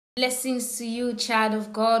Blessings to you, child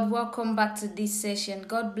of God. Welcome back to this session.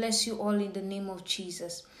 God bless you all in the name of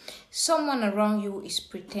Jesus. Someone around you is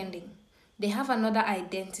pretending. They have another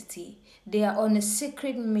identity. They are on a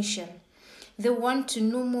secret mission. They want to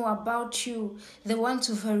know more about you. They want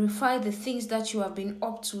to verify the things that you have been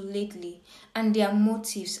up to lately, and their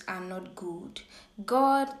motives are not good.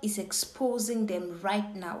 God is exposing them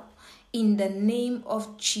right now in the name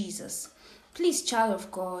of Jesus. Please, child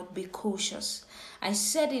of God, be cautious. I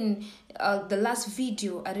said in the last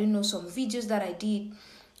video, I don't know, some videos that I did,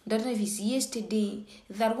 don't know if it's yesterday,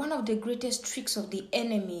 that one of the greatest tricks of the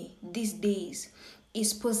enemy these days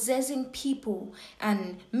is possessing people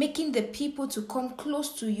and making the people to come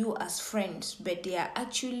close to you as friends, but they are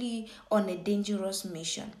actually on a dangerous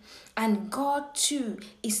mission. And God too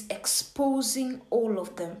is exposing all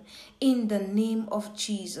of them in the name of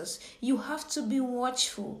Jesus. You have to be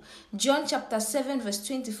watchful. John chapter 7 verse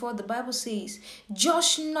 24, the Bible says,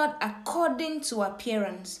 "Judge not according to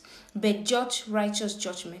appearance, but judge righteous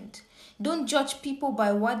judgment." Don't judge people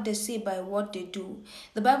by what they say, by what they do.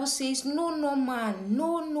 The Bible says, know no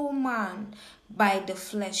man by the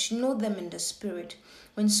flesh. Know them in the spirit.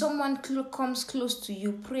 When someone comes close to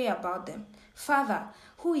you, pray about them. Father,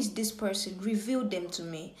 who is this person? Reveal them to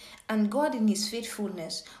me. And God in his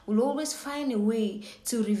faithfulness will always find a way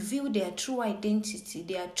to reveal their true identity,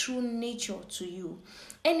 their true nature to you.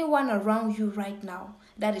 Anyone around you right now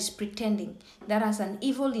that is pretending, that has an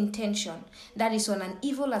evil intention, that is on an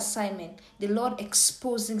evil assignment, the Lord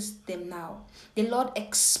exposes them now. The Lord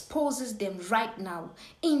exposes them right now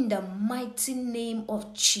in the mighty name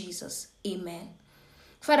of Jesus. Amen.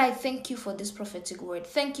 Father, I thank you for this prophetic word.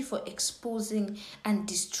 Thank you for exposing and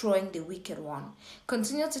destroying the wicked one.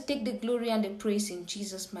 Continue to take the glory and the praise in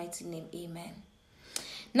Jesus' mighty name. Amen.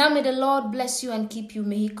 Now may the Lord bless you and keep you.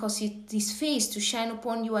 May he cause his face to shine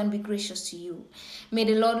upon you and be gracious to you. May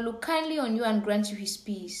the Lord look kindly on you and grant you his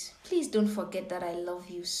peace. Please don't forget that I love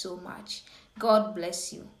you so much. God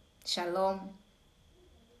bless you. Shalom.